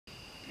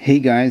Hey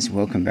guys,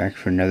 welcome back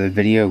for another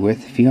video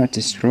with Fiat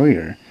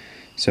Destroyer.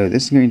 So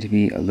this is going to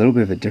be a little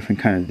bit of a different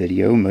kind of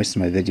video. Most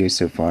of my videos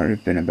so far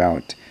have been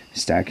about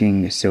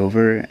stacking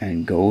silver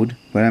and gold,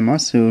 but I'm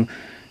also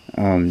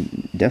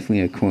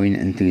definitely a coin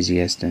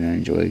enthusiast, and I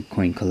enjoy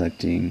coin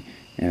collecting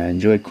and I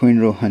enjoy coin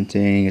roll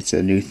hunting. It's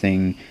a new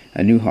thing,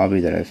 a new hobby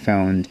that I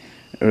found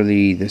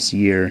early this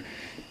year,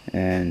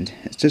 and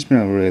it's just been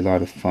a really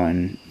lot of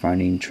fun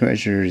finding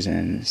treasures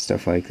and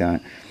stuff like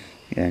that,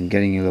 and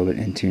getting a little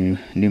bit into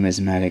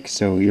numismatics.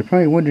 So you're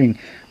probably wondering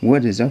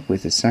what is up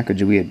with the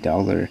Sacajawea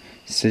dollar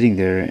sitting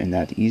there in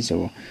that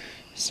easel.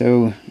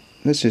 So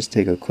let's just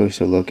take a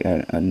closer look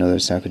at another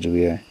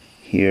Sacajawea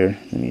here.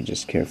 Let me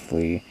just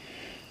carefully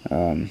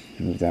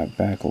move that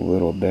back a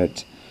little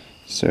bit.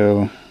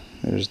 So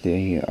there's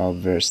the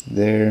obverse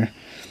there.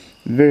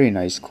 Very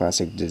nice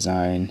classic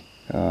design.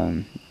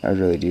 I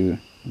really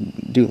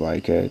do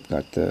like it.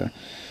 Got the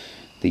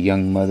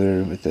young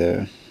mother with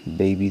the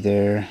baby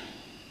there.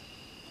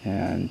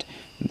 And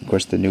of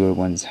course the newer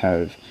ones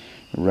have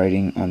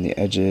writing on the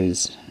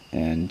edges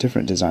and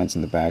different designs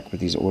on the back, but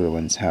these older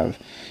ones have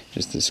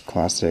just this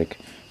classic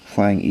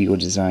flying eagle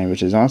design,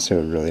 which is also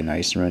a really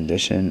nice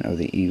rendition of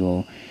the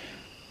eagle.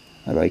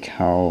 I like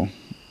how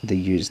they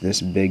use this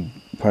big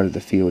part of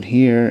the field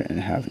here and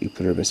have E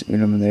pluribus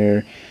unum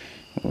there,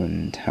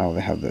 and how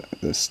they have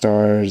the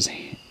stars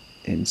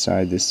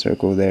inside this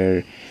circle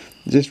there.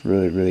 Just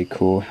really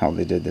cool how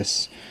they did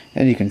this.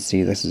 And you can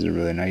see this is a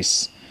really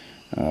nice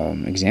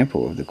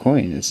example of the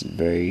coin. It's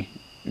very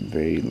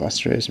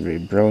lustrous, very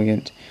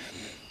brilliant.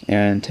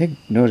 And take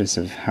notice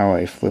of how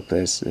I flip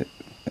this.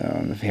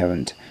 If you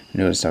haven't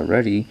noticed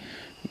already,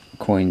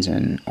 coins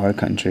in our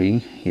country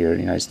here in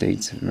the United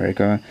States of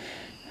America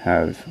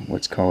have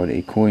what's called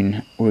a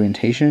coin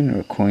orientation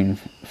or coin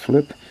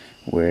flip,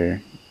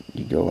 where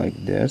you go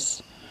like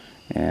this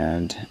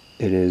and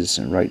it is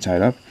right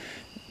side up.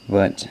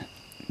 But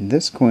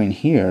this coin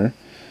here,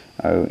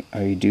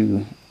 I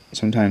do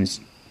sometimes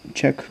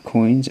check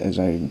coins as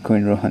I'm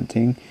coin roll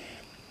hunting,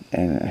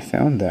 and I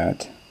found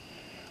that,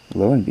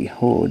 lo and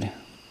behold,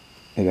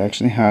 it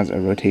actually has a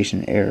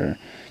rotation error.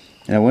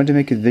 And I wanted to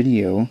make a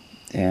video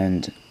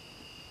and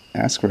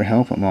ask for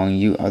help among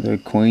you other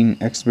coin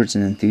experts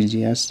and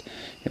enthusiasts,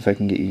 if I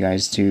can get you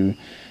guys to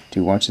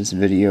watch this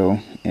video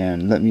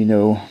and let me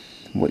know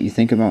what you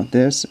think about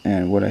this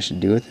and what I should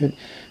do with it.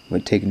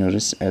 But take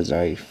notice as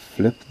I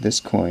flip this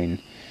coin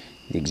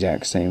the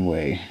exact same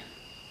way.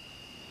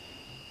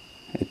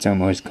 It's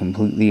almost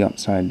completely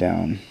upside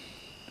down.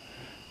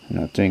 I'm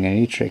not doing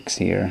any tricks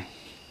here.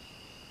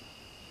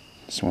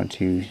 Just want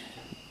to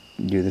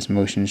do this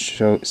motion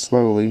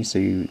slowly so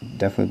you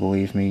definitely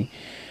believe me.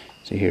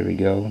 So here we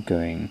go,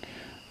 going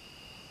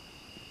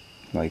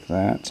like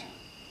that.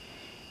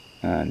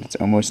 And it's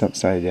almost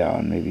upside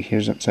down. Maybe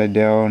here's upside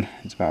down.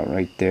 It's about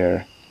right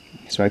there.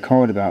 So I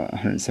call it about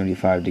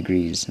 175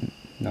 degrees.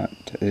 I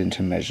didn't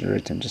measure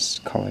it, I'm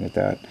just calling it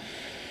that.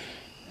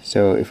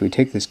 So if we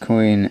take this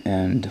coin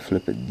and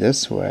flip it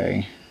this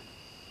way,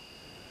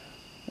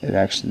 it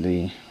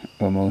actually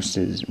almost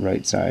is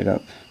right side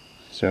up.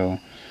 So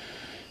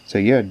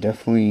yeah,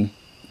 definitely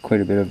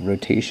quite a bit of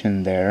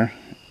rotation there.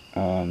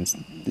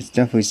 It's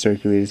definitely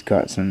circular. It's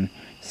got some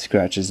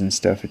scratches and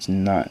stuff. It's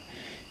not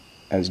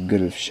as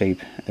good of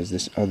shape as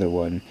this other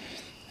one.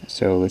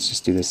 So let's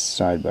just do this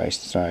side by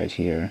side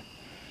here.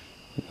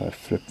 We gotta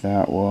flip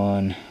that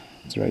one.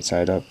 It's right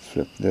side up.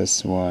 Flip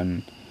this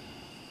one,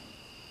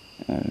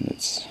 and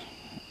it's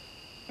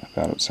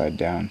about upside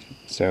down.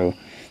 So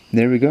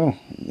there we go.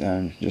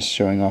 Just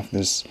showing off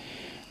this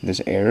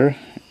error.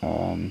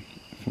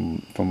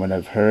 From what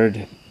I've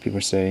heard, people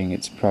are saying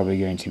it's probably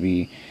going to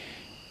be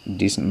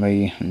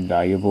decently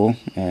valuable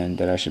and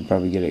that I should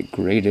probably get it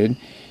graded.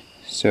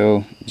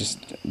 So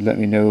just let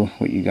me know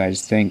what you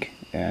guys think,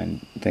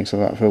 and thanks a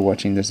lot for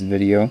watching this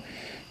video.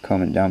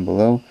 Comment down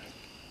below,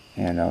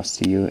 and I'll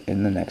see you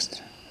in the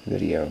next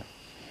video.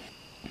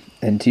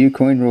 And to you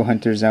coin roll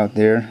hunters out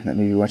there that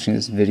may be watching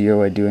this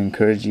video, I do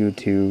encourage you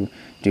to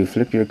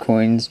flip your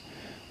coins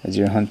as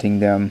you're hunting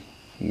them.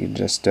 You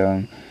just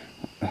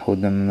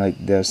hold them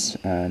like this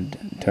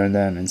and turn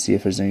them and see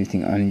if there's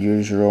anything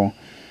unusual.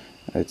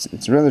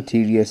 It's rather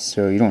tedious,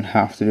 so you don't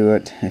have to do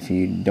it if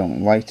you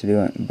don't like to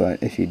do it,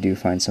 but if you do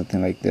find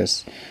something like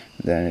this,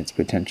 then it's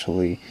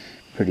potentially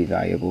pretty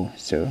valuable.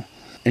 So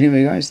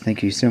anyway guys,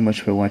 thank you so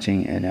much for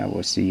watching, and I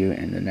will see you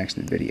in the next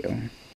video.